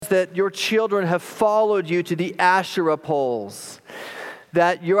that your children have followed you to the Asherah poles,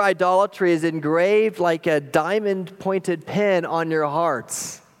 that your idolatry is engraved like a diamond-pointed pen on your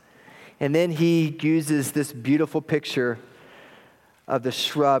hearts. And then he uses this beautiful picture of the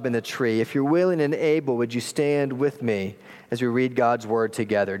shrub and the tree. If you're willing and able, would you stand with me as we read God's word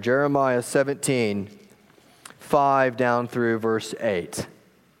together? Jeremiah 17, 5 down through verse 8.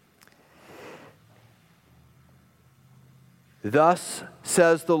 Thus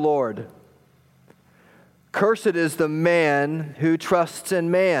says the Lord, cursed is the man who trusts in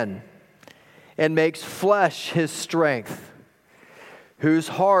man and makes flesh his strength, whose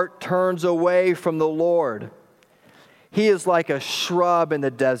heart turns away from the Lord. He is like a shrub in the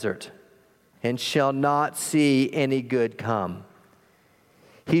desert and shall not see any good come.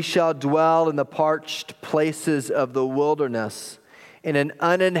 He shall dwell in the parched places of the wilderness, in an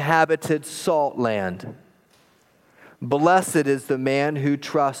uninhabited salt land. Blessed is the man who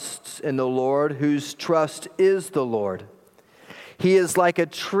trusts in the Lord, whose trust is the Lord. He is like a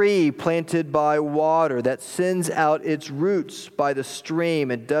tree planted by water that sends out its roots by the stream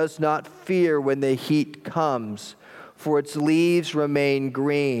and does not fear when the heat comes, for its leaves remain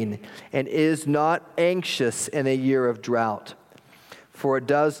green and is not anxious in a year of drought, for it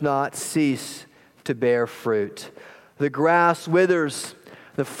does not cease to bear fruit. The grass withers,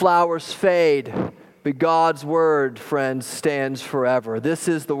 the flowers fade, but God's word, friends, stands forever. This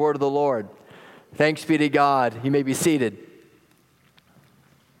is the word of the Lord. Thanks be to God. You may be seated.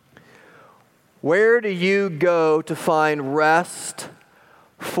 Where do you go to find rest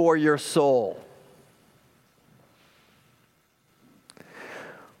for your soul?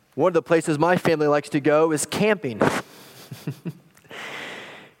 One of the places my family likes to go is camping.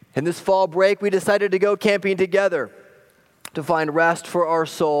 In this fall break, we decided to go camping together to find rest for our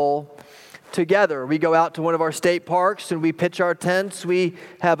soul together. We go out to one of our state parks and we pitch our tents. We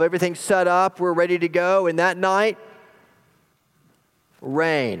have everything set up. We're ready to go. And that night,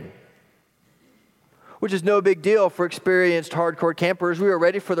 rain, which is no big deal for experienced hardcore campers. We were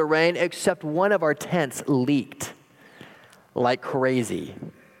ready for the rain, except one of our tents leaked like crazy.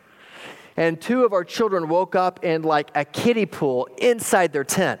 And two of our children woke up in like a kiddie pool inside their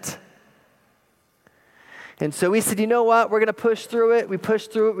tent. And so we said, you know what? We're going to push through it. We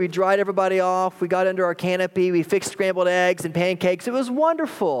pushed through it. We dried everybody off. We got under our canopy. We fixed scrambled eggs and pancakes. It was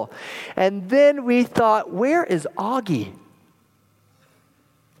wonderful. And then we thought, where is Augie?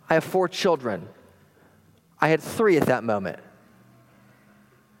 I have 4 children. I had 3 at that moment.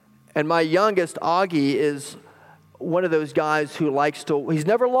 And my youngest, Augie, is one of those guys who he's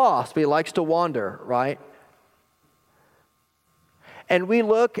never lost, but he likes to wander, right? And we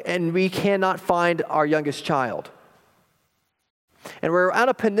look and we cannot find our youngest child. And we're on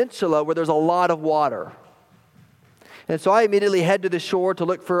a peninsula where there's a lot of water. And so I immediately head to the shore to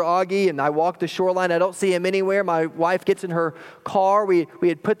look for Augie, and I walk the shoreline. I don't see him anywhere. My wife gets in her car. We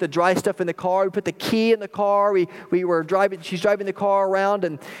had put the dry stuff in the car. We put the key in the car. We were driving. She's driving the car around,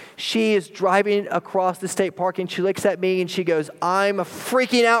 and she is driving across the state park, and she looks at me, and she goes, I'm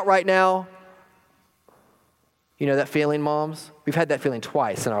freaking out right now. You know that feeling, moms? We've had that feeling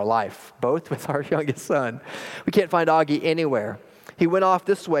twice in our life, both with our youngest son. We can't find Augie anywhere. He went off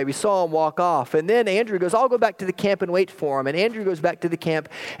this way. We saw him walk off. And then Andrew goes, I'll go back to the camp and wait for him. And Andrew goes back to the camp.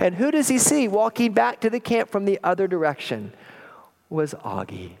 And who does he see walking back to the camp from the other direction? Was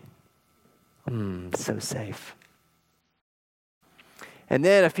Augie. So safe. And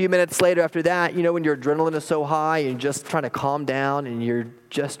then a few minutes later after that, you know, when your adrenaline is so high and you're just trying to calm down and you're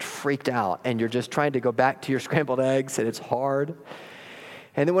just freaked out and you're just trying to go back to your scrambled eggs and it's hard.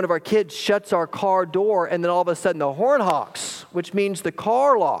 And then one of our kids shuts our car door, and then all of a sudden the horn honks, which means the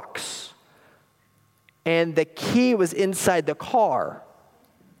car locks. And the key was inside the car.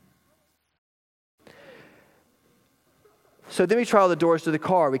 So then we try all the doors to the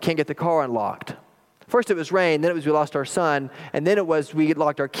car. We can't get the car unlocked. First it was rain, then it was we lost our son, and then it was we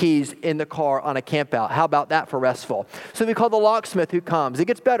locked our keys in the car on a camp out. How about that for restful? So we call the locksmith who comes. It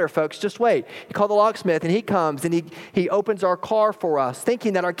gets better, folks, just wait. You call the locksmith, and he comes, and he opens our car for us,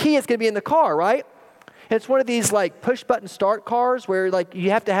 thinking that our key is going to be in the car, right? And it's one of these like push-button start cars where like you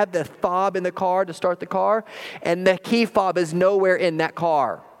have to have the fob in the car to start the car, and the key fob is nowhere in that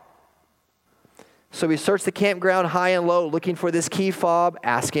car. So we search the campground high and low looking for this key fob,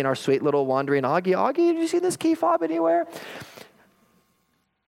 asking our sweet little wandering Augie, did you see this key fob anywhere?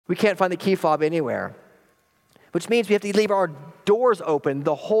 We can't find the key fob anywhere, which means we have to leave our doors open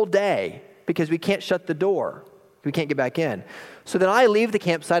the whole day because we can't shut the door. We can't get back in. So then I leave the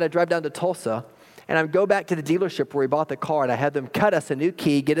campsite, I drive down to Tulsa, And I go back to the dealership where we bought the car, and I had them cut us a new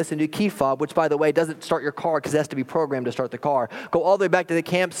key, get us a new key fob, which, by the way, doesn't start your car because it has to be programmed to start the car. Go all the way back to the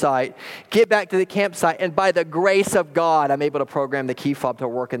campsite, get back to the campsite, and by the grace of God, I'm able to program the key fob to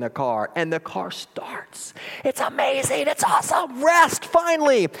work in the car. And the car starts. It's amazing. It's awesome. Rest,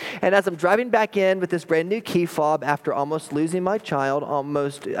 finally. And as I'm driving back in with this brand new key fob after almost losing my child,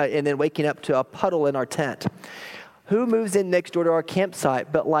 and then waking up to a puddle in our tent, who moves in next door to our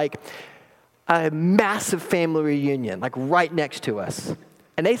campsite but like a massive family reunion, like right next to us.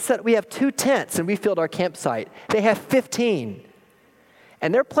 And they said, we have 2 tents and we filled our campsite. They have 15.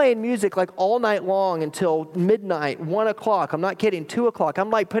 And they're playing music like all night long until midnight, 1 o'clock. I'm not kidding, 2 o'clock. I'm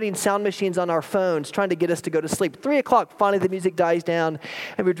like putting sound machines on our phones, trying to get us to go to sleep. 3 o'clock, finally the music dies down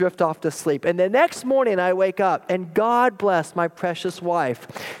and we drift off to sleep. And the next morning I wake up and God bless my precious wife.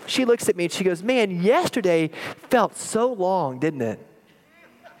 She looks at me and she goes, man, yesterday felt so long, didn't it?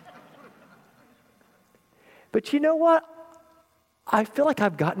 But you know what? I feel like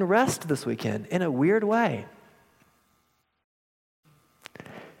I've gotten rest this weekend in a weird way.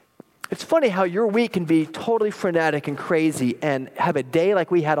 It's funny how your week can be totally frenetic and crazy and have a day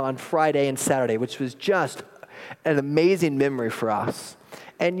like we had on Friday and Saturday, which was just an amazing memory for us.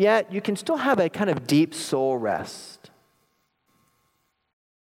 And yet you can still have a kind of deep soul rest.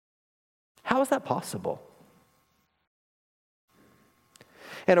 How is that possible?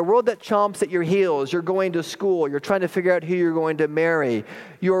 In a world that chomps at your heels, you're going to school, you're trying to figure out who you're going to marry,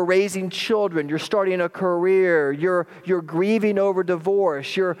 you're raising children, you're starting a career, you're grieving over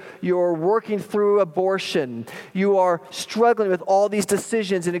divorce, you're working through abortion, you are struggling with all these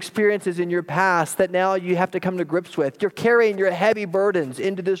decisions and experiences in your past that now you have to come to grips with. You're carrying your heavy burdens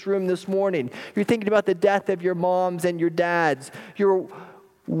into this room this morning. You're thinking about the death of your moms and your dads. You're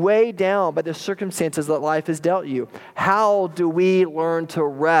weighed down by the circumstances that life has dealt you. How do we learn to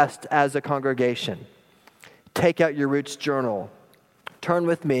rest as a congregation? Take out your Roots journal. Turn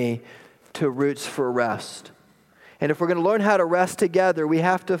with me to Roots for Rest. And if we're going to learn how to rest together, we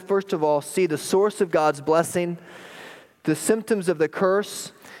have to, first of all, see the source of God's blessing, the symptoms of the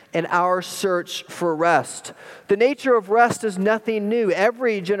curse, and our search for rest. The nature of rest is nothing new.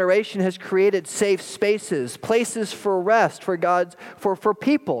 Every generation has created safe spaces, places for rest for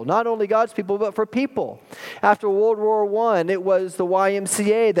people, not only God's people, but for people. After World War I, it was the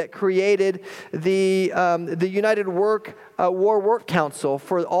YMCA that created the United War Work Council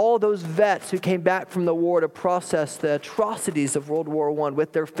for all those vets who came back from the war to process the atrocities of World War I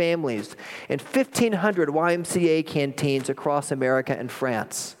with their families, and 1,500 YMCA canteens across America and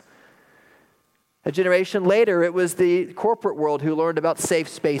France. A generation later, it was the corporate world who learned about safe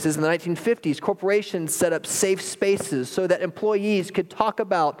spaces. In the 1950s, corporations set up safe spaces so that employees could talk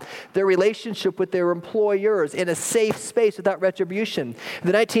about their relationship with their employers in a safe space without retribution.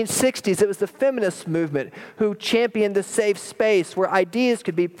 In the 1960s, it was the feminist movement who championed the safe space where ideas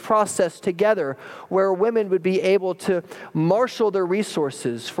could be processed together, where women would be able to marshal their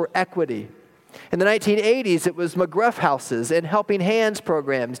resources for equity. In the 1980s, it was McGruff houses and Helping Hands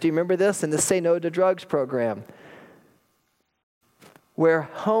programs. Do you remember this? And the Say No to Drugs program, where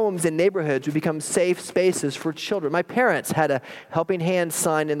homes and neighborhoods would become safe spaces for children. My parents had a Helping Hands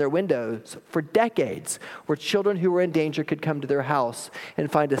sign in their windows for decades, where children who were in danger could come to their house and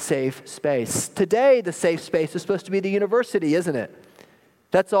find a safe space. Today, the safe space is supposed to be the university, isn't it?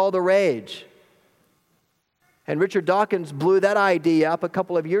 That's all the rage. And Richard Dawkins blew that idea up a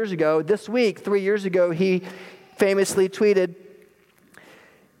couple of years ago. This week, 3 years ago, he famously tweeted,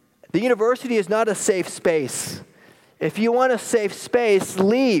 "The university is not a safe space. If you want a safe space,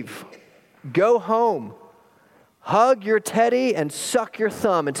 leave. Go home. Hug your teddy and suck your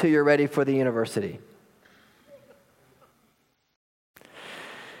thumb until you're ready for the university."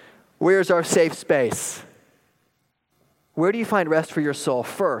 Where's our safe space? Where do you find rest for your soul?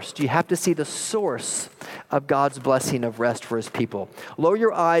 First, you have to see the source of God's blessing of rest for his people. Lower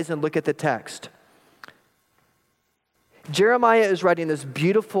your eyes and look at the text. Jeremiah is writing this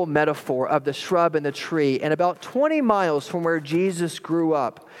beautiful metaphor of the shrub and the tree, and about 20 miles from where Jesus grew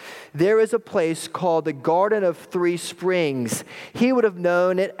up, there is a place called the Garden of Three Springs. He would have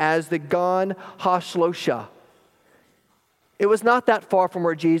known it as the Gan HaShlosha. It was not that far from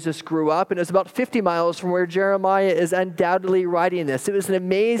where Jesus grew up, and it was about 50 miles from where Jeremiah is undoubtedly writing this. It was an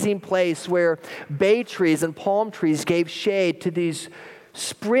amazing place where bay trees and palm trees gave shade to these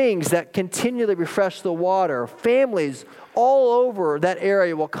springs that continually refresh the water. Families all over that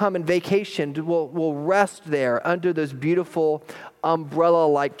area will come and vacation, will rest there under those beautiful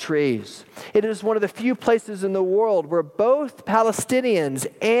umbrella-like trees. It is one of the few places in the world where both Palestinians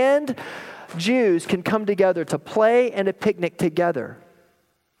and Jews can come together to play and to picnic together.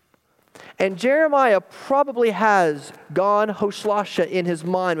 And Jeremiah probably has Gan Hoshlasha in his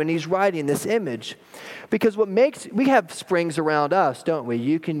mind when he's writing this image. Because we have springs around us, don't we?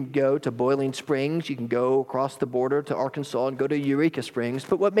 You can go to Boiling Springs, you can go across the border to Arkansas and go to Eureka Springs.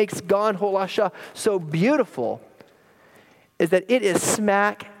 But what makes Gan Hoshlasha so beautiful is that it is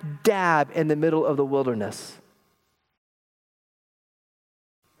smack dab in the middle of the wilderness.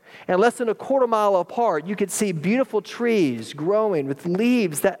 And less than a quarter mile apart, you could see beautiful trees growing with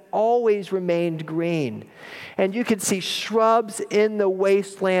leaves that always remained green. And you could see shrubs in the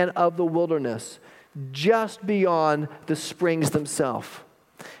wasteland of the wilderness, just beyond the springs themselves.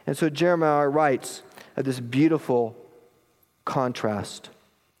 And so Jeremiah writes of this beautiful contrast.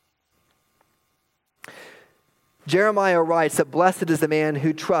 Jeremiah writes that blessed is the man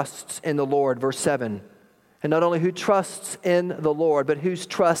who trusts in the Lord, verse 7. And not only who trusts in the Lord, but whose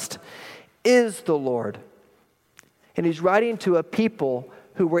trust is the Lord. And he's writing to a people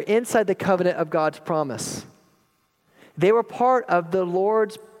who were inside the covenant of God's promise. They were part of the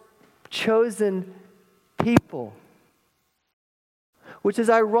Lord's chosen people. Which is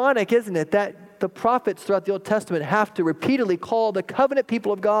ironic, isn't it, that the prophets throughout the Old Testament have to repeatedly call the covenant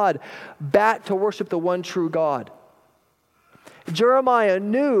people of God back to worship the one true God. Jeremiah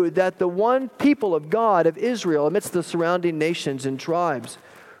knew that the one people of God, of Israel, amidst the surrounding nations and tribes,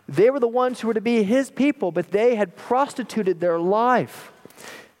 they were the ones who were to be his people, but they had prostituted their life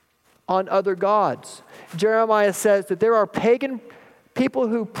on other gods. Jeremiah says that there are pagan people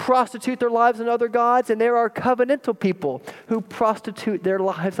who prostitute their lives on other gods, and there are covenantal people who prostitute their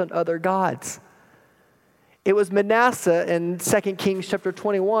lives on other gods. It was Manasseh in 2 Kings chapter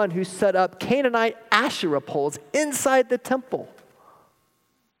 21 who set up Canaanite Asherah poles inside the temple.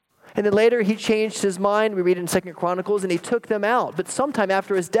 And then later he changed his mind, we read in 2 Chronicles, and he took them out. But sometime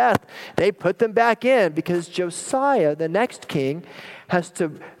after his death, they put them back in because Josiah, the next king, has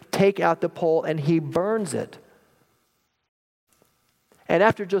to take out the pole and he burns it. And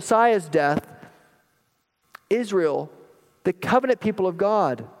after Josiah's death, Israel, the covenant people of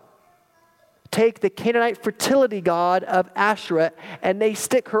God, take the Canaanite fertility god of Asherah and they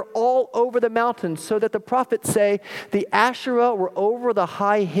stick her all over the mountains so that the prophets say the Asherah were over the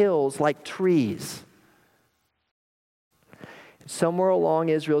high hills like trees. Somewhere along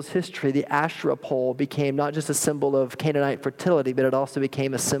Israel's history, the Asherah pole became not just a symbol of Canaanite fertility, but it also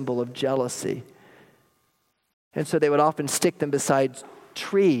became a symbol of jealousy. And so they would often stick them beside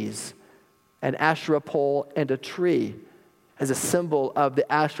trees, an Asherah pole and a tree, as a symbol of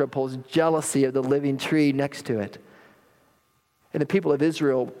the Asherah pole's jealousy of the living tree next to it. And the people of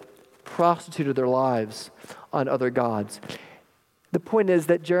Israel prostituted their lives on other gods. The point is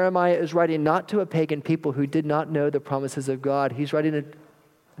that Jeremiah is writing not to a pagan people who did not know the promises of God. He's writing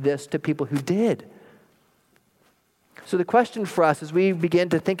this to people who did. So the question for us as we begin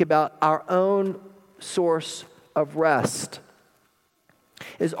to think about our own source of rest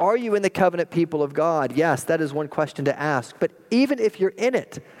is, are you in the covenant people of God? Yes, that is one question to ask. But even if you're in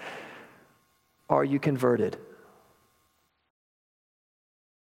it, are you converted?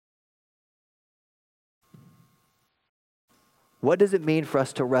 What does it mean for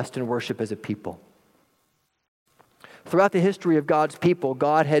us to rest and worship as a people? Throughout the history of God's people,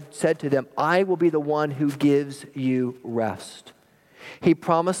 God had said to them, I will be the one who gives you rest. He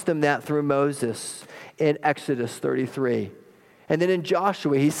promised them that through Moses in Exodus 33. And then in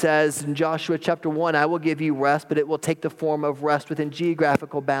Joshua, he says in Joshua chapter 1, I will give you rest, but it will take the form of rest within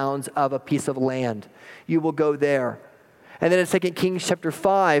geographical bounds of a piece of land. You will go there. And then in 2 Kings chapter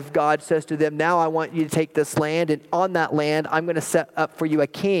 5, God says to them, now I want you to take this land, and on that land, I'm going to set up for you a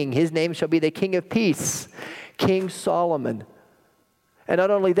king. His name shall be the King of Peace, King Solomon. And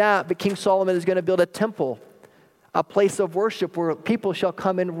not only that, but King Solomon is going to build a temple, a place of worship where people shall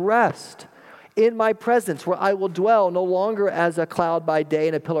come and rest in my presence, where I will dwell no longer as a cloud by day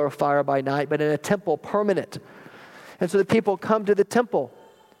and a pillar of fire by night, but in a temple permanent. And so the people come to the temple.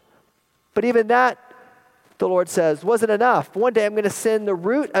 But even that, the Lord says, wasn't enough. One day I'm going to send the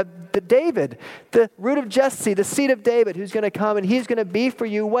root of David, the root of Jesse, the seed of David, who's going to come and he's going to be for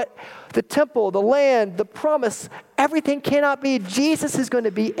you what the temple, the land, the promise, everything cannot be. Jesus is going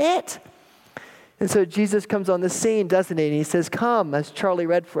to be it. And so Jesus comes on the scene, doesn't he? And he says, come, as Charlie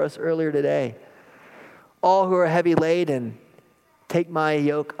read for us earlier today. All who are heavy laden, take my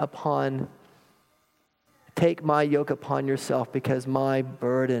yoke upon yourself, because my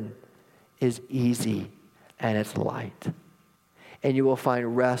burden is easy and it's light. And you will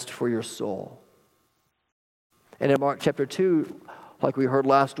find rest for your soul. And in Mark chapter 2, like we heard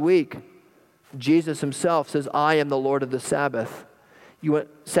last week, Jesus himself says, I am the Lord of the Sabbath. You want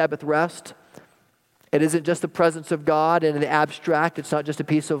Sabbath rest? It isn't just the presence of God in the abstract. It's not just a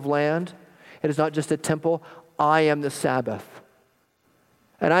piece of land. It is not just a temple. I am the Sabbath.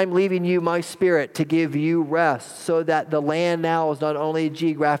 And I'm leaving you my Spirit to give you rest, so that the land now is not only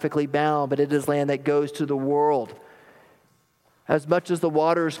geographically bound, but it is land that goes to the world. As much as the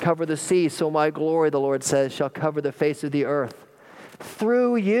waters cover the sea, so my glory, the Lord says, shall cover the face of the earth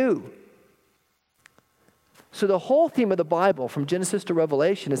through you. So the whole theme of the Bible, from Genesis to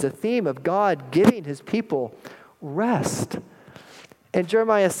Revelation, is a theme of God giving his people rest. And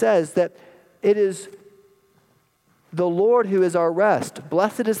Jeremiah says that it is the Lord who is our rest.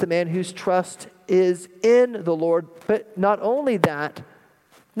 Blessed is the man whose trust is in the Lord. But not only that,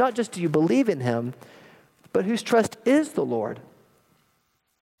 not just do you believe in him, but whose trust is the Lord.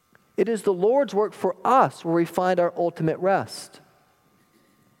 It is the Lord's work for us where we find our ultimate rest.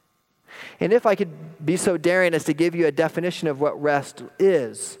 And if I could be so daring as to give you a definition of what rest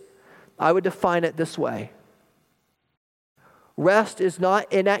is, I would define it this way. Rest is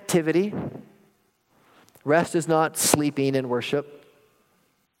not inactivity. Rest is not sleeping in worship.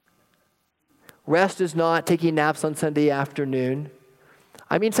 Rest is not taking naps on Sunday afternoon.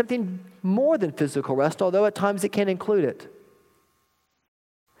 I mean something more than physical rest, although at times it can include it.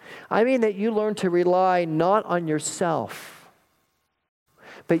 I mean that you learn to rely not on yourself,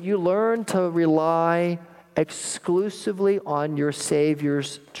 but you learn to rely exclusively on your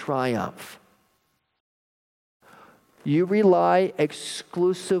Savior's triumph. You rely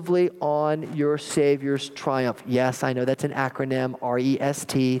exclusively on your Savior's triumph. Yes, I know that's an acronym,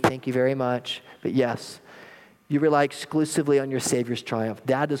 R-E-S-T. Thank you very much. But yes, you rely exclusively on your Savior's triumph.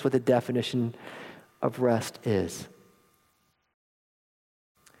 That is what the definition of rest is.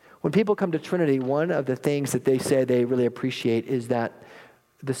 When people come to Trinity, one of the things that they say they really appreciate is that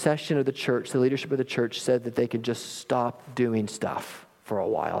the session of the church, the leadership of the church, said that they could just stop doing stuff for a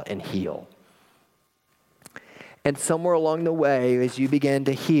while and heal. And somewhere along the way, as you begin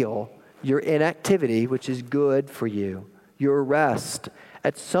to heal, your inactivity, which is good for you, your rest,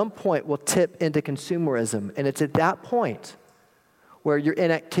 at some point will tip into consumerism. And it's at that point where your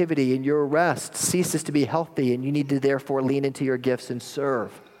inactivity and your rest ceases to be healthy, and you need to therefore lean into your gifts and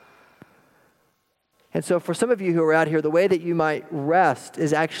serve. And so for some of you who are out here, the way that you might rest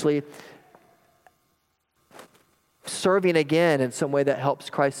is actually serving again in some way that helps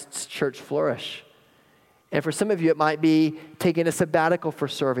Christ's church flourish. And for some of you, it might be taking a sabbatical for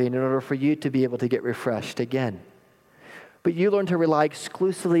serving in order for you to be able to get refreshed again. But you learn to rely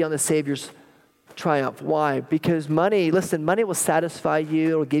exclusively on the Savior's triumph. Why? Because money will satisfy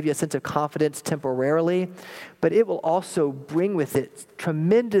you. It will give you a sense of confidence temporarily, but it will also bring with it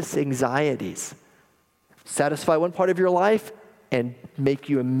tremendous anxieties. Satisfy one part of your life and make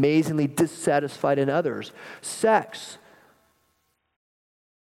you amazingly dissatisfied in others. Sex.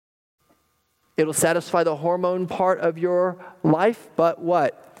 It'll satisfy the hormone part of your life, but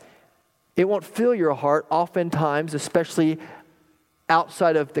what? It won't fill your heart. Oftentimes, especially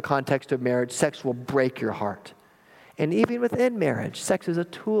outside of the context of marriage, sex will break your heart. And even within marriage, sex is a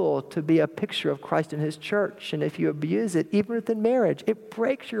tool to be a picture of Christ and his church. And if you abuse it, even within marriage, it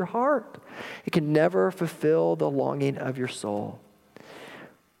breaks your heart. It can never fulfill the longing of your soul.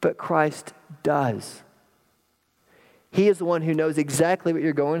 But Christ does. He is the one who knows exactly what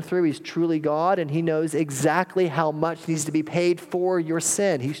you're going through. He's truly God, and he knows exactly how much needs to be paid for your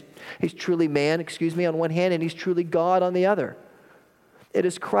sin. He's truly man, on one hand, and he's truly God on the other. It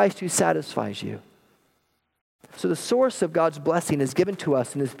is Christ who satisfies you. So the source of God's blessing is given to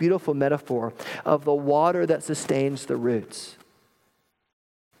us in this beautiful metaphor of the water that sustains the roots.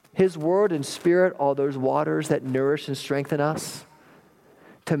 His word and spirit are those waters that nourish and strengthen us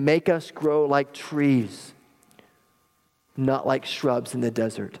to make us grow like trees, not like shrubs in the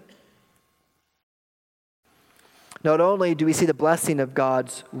desert. Not only do we see the blessing of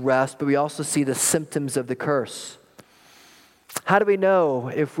God's rest, but we also see the symptoms of the curse. How do we know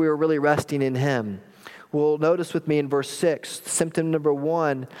if we're really resting in him? Well, notice with me in verse 6, symptom number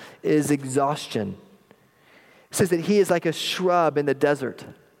 1 is exhaustion. It says that he is like a shrub in the desert.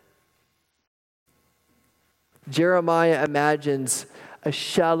 Jeremiah imagines a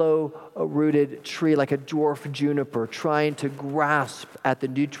shallow-rooted tree like a dwarf juniper trying to grasp at the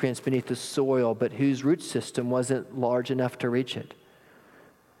nutrients beneath the soil, but whose root system wasn't large enough to reach it.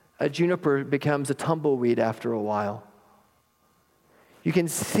 A juniper becomes a tumbleweed after a while. You can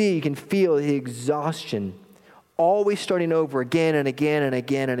feel the exhaustion, always starting over again and again and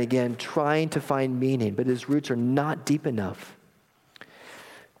again and again, trying to find meaning, but his roots are not deep enough.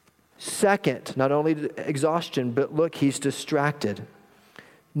 Second, not only exhaustion, but look, he's distracted.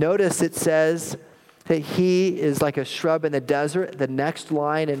 Notice it says that he is like a shrub in the desert. The next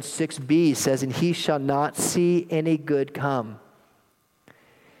line in 6b says, and he shall not see any good come.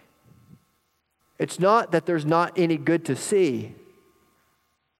 It's not that there's not any good to see.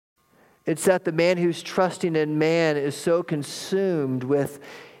 It's that the man who's trusting in man is so consumed with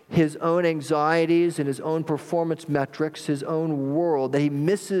his own anxieties and his own performance metrics, his own world, that he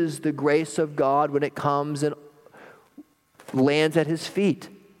misses the grace of God when it comes and lands at his feet.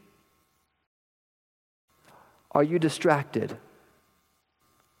 Are you distracted?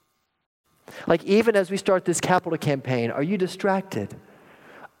 Like, even as we start this capital campaign, are you distracted?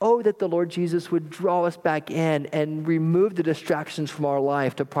 Oh, that the Lord Jesus would draw us back in and remove the distractions from our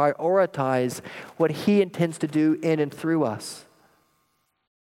life to prioritize what he intends to do in and through us.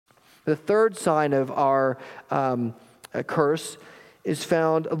 The third sign of our curse is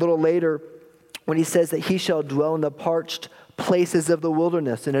found a little later when he says that he shall dwell in the parched places of the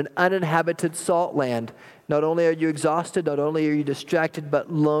wilderness, in an uninhabited salt land. Not only are you exhausted, not only are you distracted,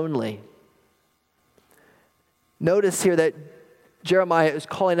 but lonely. Notice here that Jeremiah is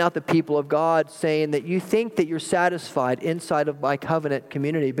calling out the people of God, saying that you think that you're satisfied inside of my covenant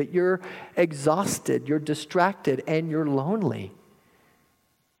community, but you're exhausted, you're distracted, and you're lonely.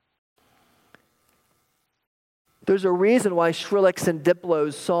 There's a reason why Skrillex and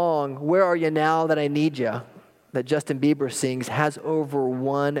Diplo's song, Where Are You Now That I Need You, that Justin Bieber sings, has over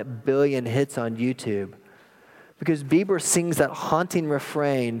 1 billion hits on YouTube. Because Bieber sings that haunting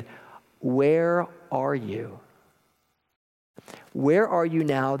refrain, where are you? Where are you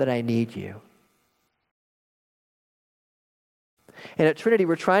now that I need you? And at Trinity,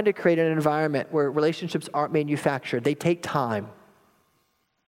 we're trying to create an environment where relationships aren't manufactured. They take time.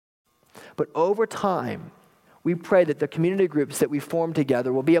 But over time, we pray that the community groups that we form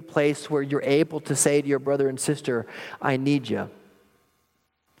together will be a place where you're able to say to your brother and sister, I need you.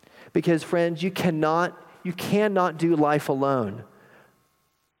 Because friends, you cannot do life alone.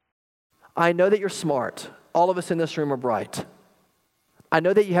 I know that you're smart. All of us in this room are bright. I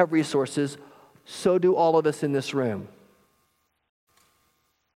know that you have resources. So do all of us in this room.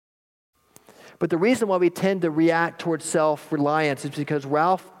 But the reason why we tend to react towards self-reliance is because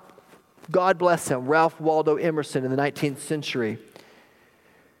God bless him, Ralph Waldo Emerson in the 19th century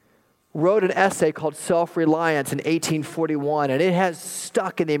wrote an essay called Self-Reliance in 1841, and it has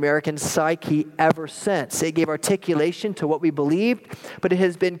stuck in the American psyche ever since. It gave articulation to what we believed, but it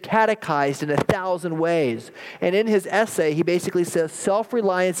has been catechized in 1,000 ways. And in his essay, he basically says,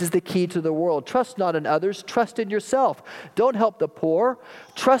 self-reliance is the key to the world. Trust not in others, trust in yourself. Don't help the poor,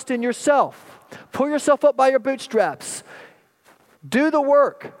 trust in yourself. Pull yourself up by your bootstraps. Do the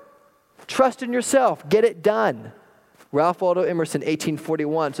work. Trust in yourself. Get it done. Ralph Waldo Emerson,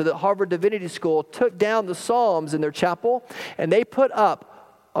 1841. So the Harvard Divinity School took down the Psalms in their chapel, and they put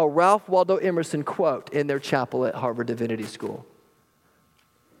up a Ralph Waldo Emerson quote in their chapel at Harvard Divinity School.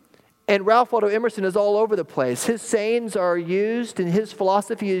 And Ralph Waldo Emerson is all over the place. His sayings are used, and his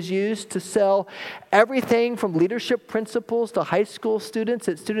philosophy is used to sell everything from leadership principles to high school students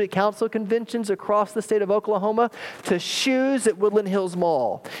at student council conventions across the state of Oklahoma to shoes at Woodland Hills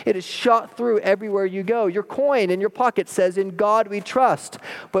Mall. It is shot through everywhere you go. Your coin in your pocket says, in God we trust.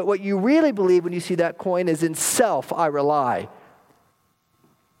 But what you really believe when you see that coin is, in self I rely.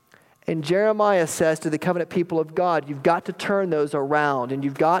 And Jeremiah says to the covenant people of God, you've got to turn those around, and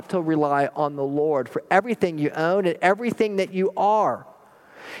you've got to rely on the Lord for everything you own and everything that you are.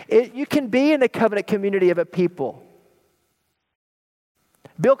 You can be in a covenant community of a people.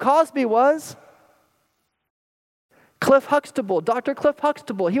 Bill Cosby was. Cliff Huxtable, Dr. Cliff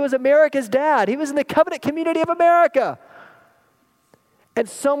Huxtable, he was America's dad. He was in the covenant community of America. And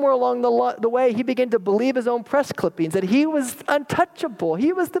somewhere along the way, he began to believe his own press clippings, that he was untouchable.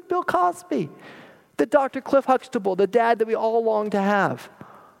 He was the Bill Cosby, the Dr. Cliff Huxtable, the dad that we all long to have.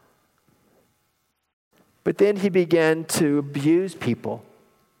 But then he began to abuse people.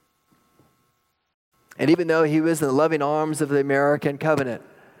 And even though he was in the loving arms of the American covenant,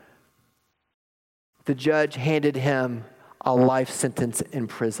 the judge handed him a life sentence in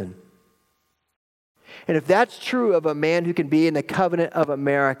prison. And if that's true of a man who can be in the covenant of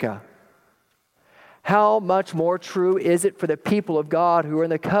America, how much more true is it for the people of God who are in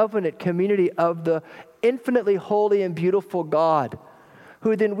the covenant community of the infinitely holy and beautiful God,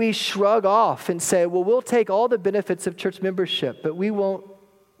 who then we shrug off and say, well, we'll take all the benefits of church membership, but we won't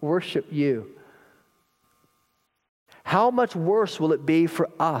worship you. How much worse will it be for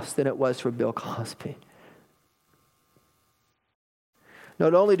us than it was for Bill Cosby?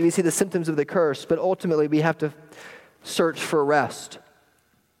 Not only do we see the symptoms of the curse, but ultimately we have to search for rest.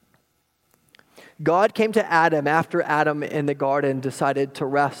 God came to Adam after Adam in the garden decided to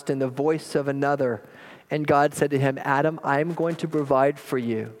rest in the voice of another. And God said to him, Adam, I'm going to provide for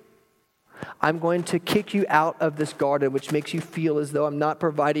you. I'm going to kick you out of this garden, which makes you feel as though I'm not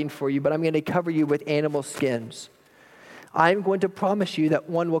providing for you, but I'm going to cover you with animal skins. I'm going to promise you that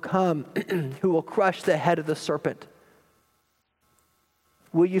one will come who will crush the head of the serpent.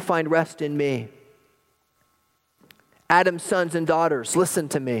 Will you find rest in me? Adam's sons and daughters, listen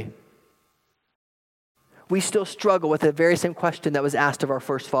to me. We still struggle with the very same question that was asked of our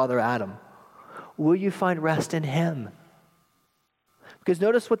first father, Adam. Will you find rest in him? Because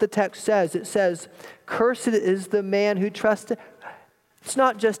notice what the text says. It says, cursed is the man who trusts. It's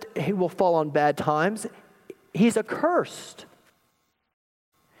not just he will fall on bad times. He's accursed.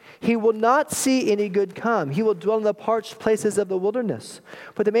 He will not see any good come. He will dwell in the parched places of the wilderness.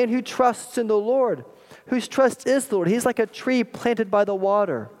 But the man who trusts in the Lord, whose trust is the Lord, he's like a tree planted by the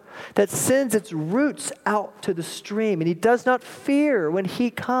water that sends its roots out to the stream, and he does not fear when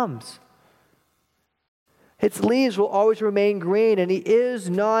heat comes. Its leaves will always remain green, and he is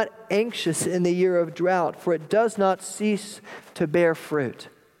not anxious in the year of drought, for it does not cease to bear fruit.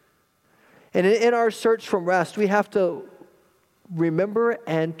 And in our search for rest, we have to remember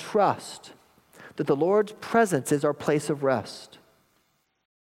and trust that the Lord's presence is our place of rest.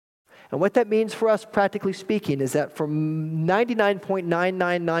 And what that means for us, practically speaking, is that for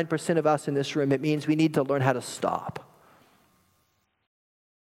 99.999% of us in this room, it means we need to learn how to stop.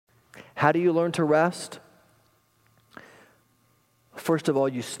 How do you learn to rest? First of all,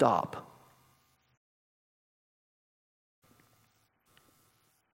 you stop.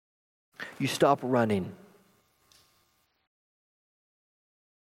 You stop running.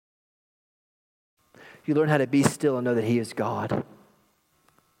 You learn how to be still and know that He is God.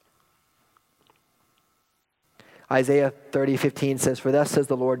 Isaiah 30:15 says, "For thus says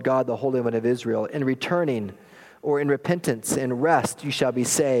the Lord God, the Holy One of Israel, in returning or in repentance and rest you shall be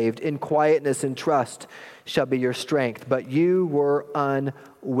saved. In quietness and trust shall be your strength. But you were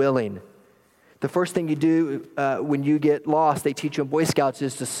unwilling." The first thing you do when you get lost, they teach you in Boy Scouts,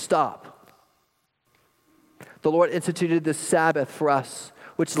 is to stop. The Lord instituted the Sabbath for us,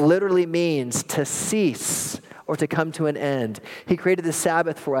 which literally means to cease or to come to an end. He created the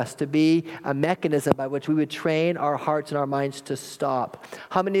Sabbath for us to be a mechanism by which we would train our hearts and our minds to stop.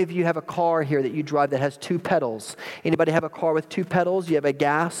 How many of you have a car here that you drive that has two pedals? Anybody have a car with two pedals? You have a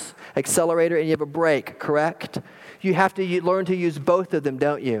gas accelerator and you have a brake, correct? You have to learn to use both of them,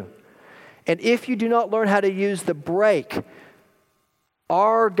 don't you? And if you do not learn how to use the brake,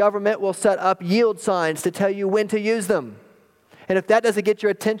 our government will set up yield signs to tell you when to use them. And if that doesn't get your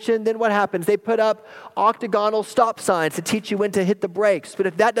attention, then what happens? They put up octagonal stop signs to teach you when to hit the brakes. But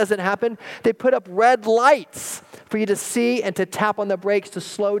if that doesn't happen, they put up red lights for you to see and to tap on the brakes to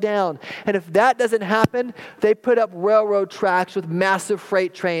slow down. And if that doesn't happen, they put up railroad tracks with massive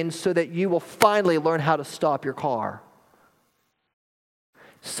freight trains so that you will finally learn how to stop your car.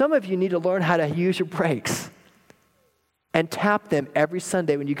 Some of you need to learn how to use your brakes and tap them every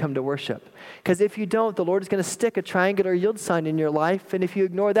Sunday when you come to worship. Because if you don't, the Lord is going to stick a triangular yield sign in your life. And if you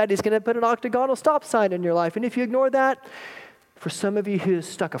ignore that, He's going to put an octagonal stop sign in your life. And if you ignore that, for some of you, He has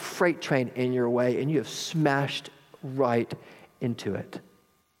stuck a freight train in your way and you have smashed right into it.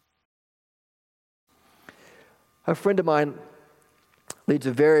 A friend of mine leads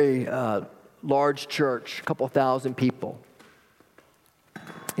a very large church, a couple thousand people.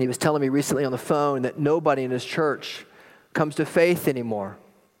 And he was telling me recently on the phone that nobody in his church comes to faith anymore.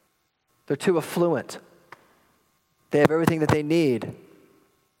 They're too affluent. They have everything that they need.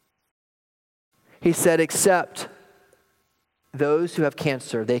 He said, except those who have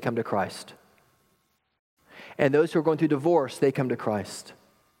cancer, they come to Christ. And those who are going through divorce, they come to Christ.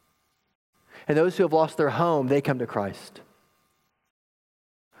 And those who have lost their home, they come to Christ.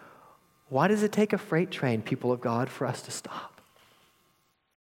 Why does it take a freight train, people of God, for us to stop?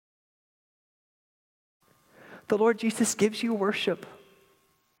 The Lord Jesus gives you worship.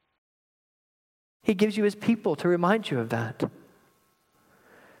 He gives you His people to remind you of that.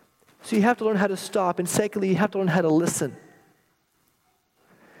 So you have to learn how to stop. And secondly, you have to learn how to listen.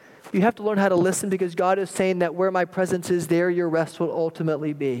 You have to learn how to listen because God is saying that where my presence is, there your rest will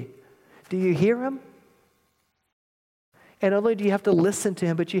ultimately be. Do you hear Him? And not only do you have to listen to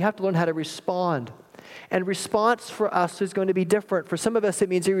Him, but you have to learn how to respond. And response for us is going to be different. For some of us, it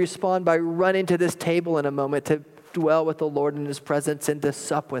means we respond by running to this table in a moment to dwell with the Lord in His presence and to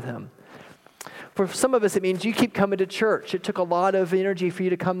sup with Him. For some of us, it means you keep coming to church. It took a lot of energy for you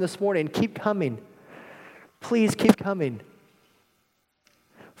to come this morning. Keep coming. Please keep coming.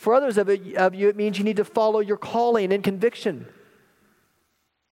 For others of you, it means you need to follow your calling and conviction.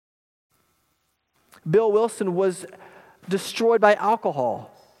 Bill Wilson was destroyed by alcohol.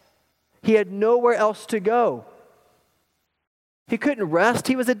 He had nowhere else to go. He couldn't rest.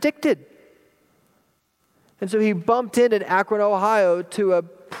 He was addicted. And so he bumped in Akron, Ohio, to a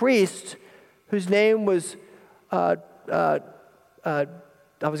priest whose name was, I was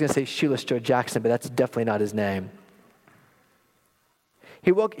going to say Shoeless Joe Jackson, but that's definitely not his name. I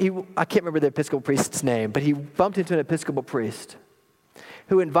can't remember the Episcopal priest's name, but he bumped into an Episcopal priest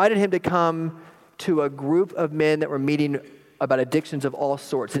who invited him to come to a group of men that were meeting about addictions of all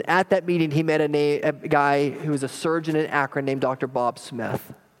sorts. And at that meeting, he met a guy who was a surgeon in Akron named Dr. Bob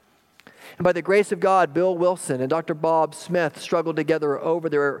Smith. And by the grace of God, Bill Wilson and Dr. Bob Smith struggled together over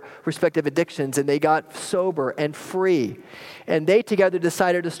their respective addictions, and they got sober and free. And they together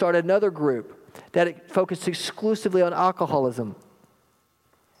decided to start another group that focused exclusively on alcoholism.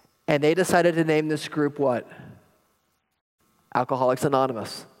 And they decided to name this group what? Alcoholics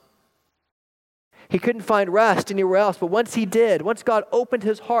Anonymous. He couldn't find rest anywhere else, but once he did, once God opened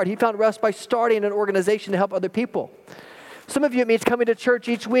his heart, he found rest by starting an organization to help other people. Some of you, it means coming to church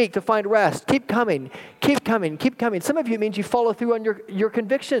each week to find rest. Keep coming, keep coming, keep coming. Some of you, it means you follow through on your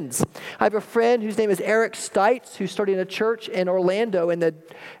convictions. I have a friend whose name is Eric Stites, who's starting a church in Orlando, in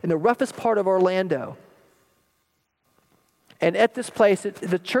the roughest part of Orlando. And at this place,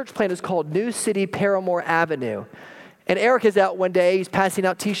 the church plant is called New City Paramore Avenue. And Eric is out one day, he's passing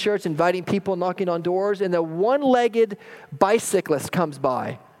out t-shirts, inviting people, knocking on doors, and the one-legged bicyclist comes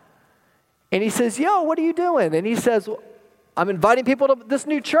by. And he says, "Yo, what are you doing?" And he says, "I'm inviting people to this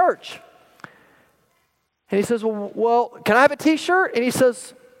new church." And he says, well, can I have a t-shirt? And he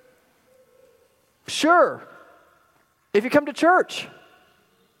says, "Sure, if you come to church."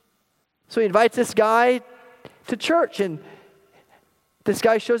 So he invites this guy to church, and this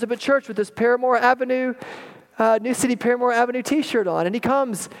guy shows up at church with this Paramore Avenue, New City Paramore Avenue t-shirt on, and he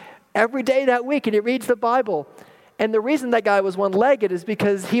comes every day that week, and he reads the Bible. And the reason that guy was one-legged is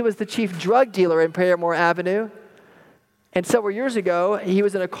because he was the chief drug dealer in Paramore Avenue. And several years ago, he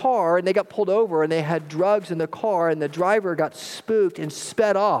was in a car, and they got pulled over, and they had drugs in the car, and the driver got spooked and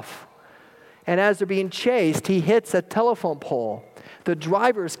sped off. And as they're being chased, he hits a telephone pole. The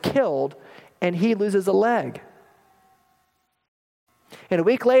driver's killed, and he loses a leg. And a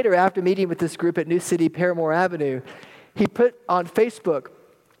week later, after meeting with this group at New City Paramore Avenue, he put on Facebook,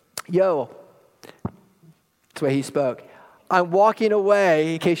 "Yo," that's the way he spoke, "I'm walking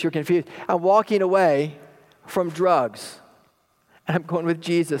away," in case you're confused, "I'm walking away from drugs, and I'm going with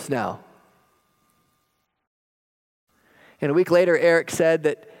Jesus now." And a week later, Eric said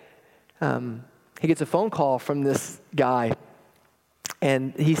that he gets a phone call from this guy,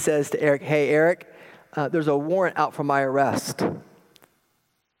 and he says to Eric, "Hey, Eric, there's a warrant out for my arrest,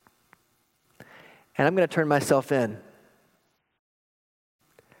 and I'm going to turn myself in,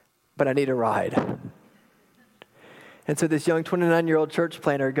 but I need a ride." And so this young 29-year-old church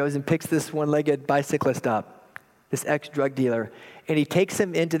planter goes and picks this one-legged bicyclist up, this ex-drug dealer, and he takes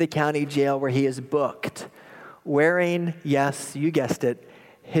him into the county jail where he is booked, wearing, yes, you guessed it,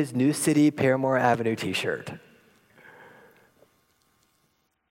 his New City Paramore Avenue t-shirt.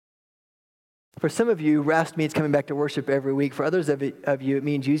 For some of you, rest means coming back to worship every week. For others of you, it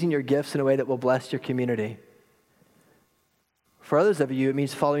means using your gifts in a way that will bless your community. For others of you, it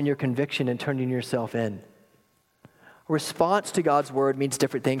means following your conviction and turning yourself in. Response to God's word means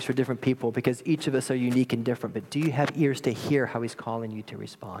different things for different people because each of us are unique and different. But do you have ears to hear how he's calling you to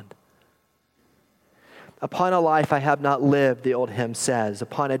respond? "Upon a life I have not lived," the old hymn says.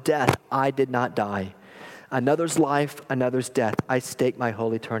 "Upon a death I did not die. Another's life, another's death, I stake my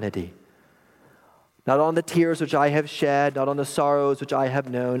whole eternity. Not on the tears which I have shed, not on the sorrows which I have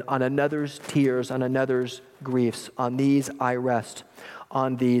known, on another's tears, on another's griefs, on these I rest,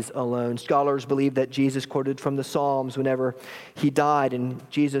 on these alone." Scholars believe that Jesus quoted from the Psalms whenever he died, and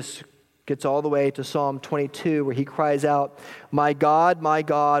Jesus gets all the way to Psalm 22 where he cries out, my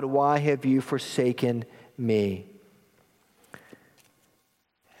God, why have you forsaken me?"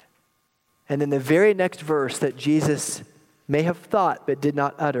 And then the very next verse that Jesus may have thought but did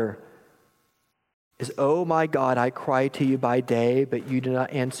not utter is, "Oh my God, I cry to you by day, but you do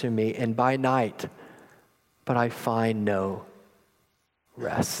not answer me, and by night, but I find no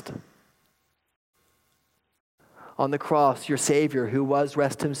rest." On the cross, your Savior, who was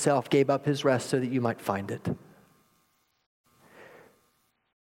rest himself, gave up his rest so that you might find it.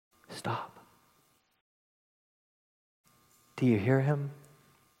 Stop. Do you hear him?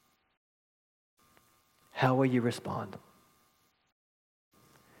 How will you respond?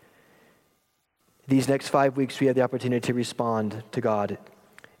 These next 5 weeks, we have the opportunity to respond to God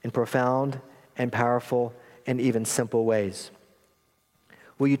in profound and powerful and even simple ways.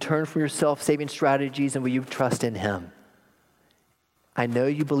 Will you turn from your self-saving strategies and will you trust in him? I know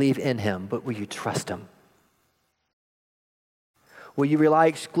you believe in him, but will you trust him? Will you rely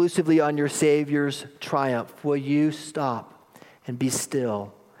exclusively on your Savior's triumph? Will you stop and be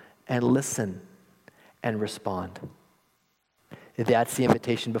still and listen and respond? That's the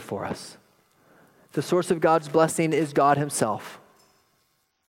invitation before us. The source of God's blessing is God himself.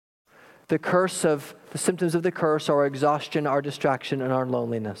 The symptoms of the curse are our exhaustion, our distraction, and our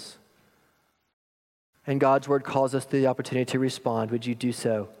loneliness. And God's word calls us to the opportunity to respond. Would you do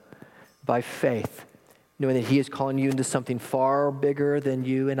so by faith, knowing that he is calling you into something far bigger than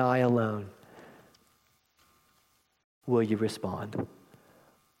you and I alone? Will you respond?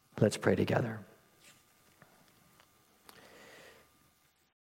 Let's pray together.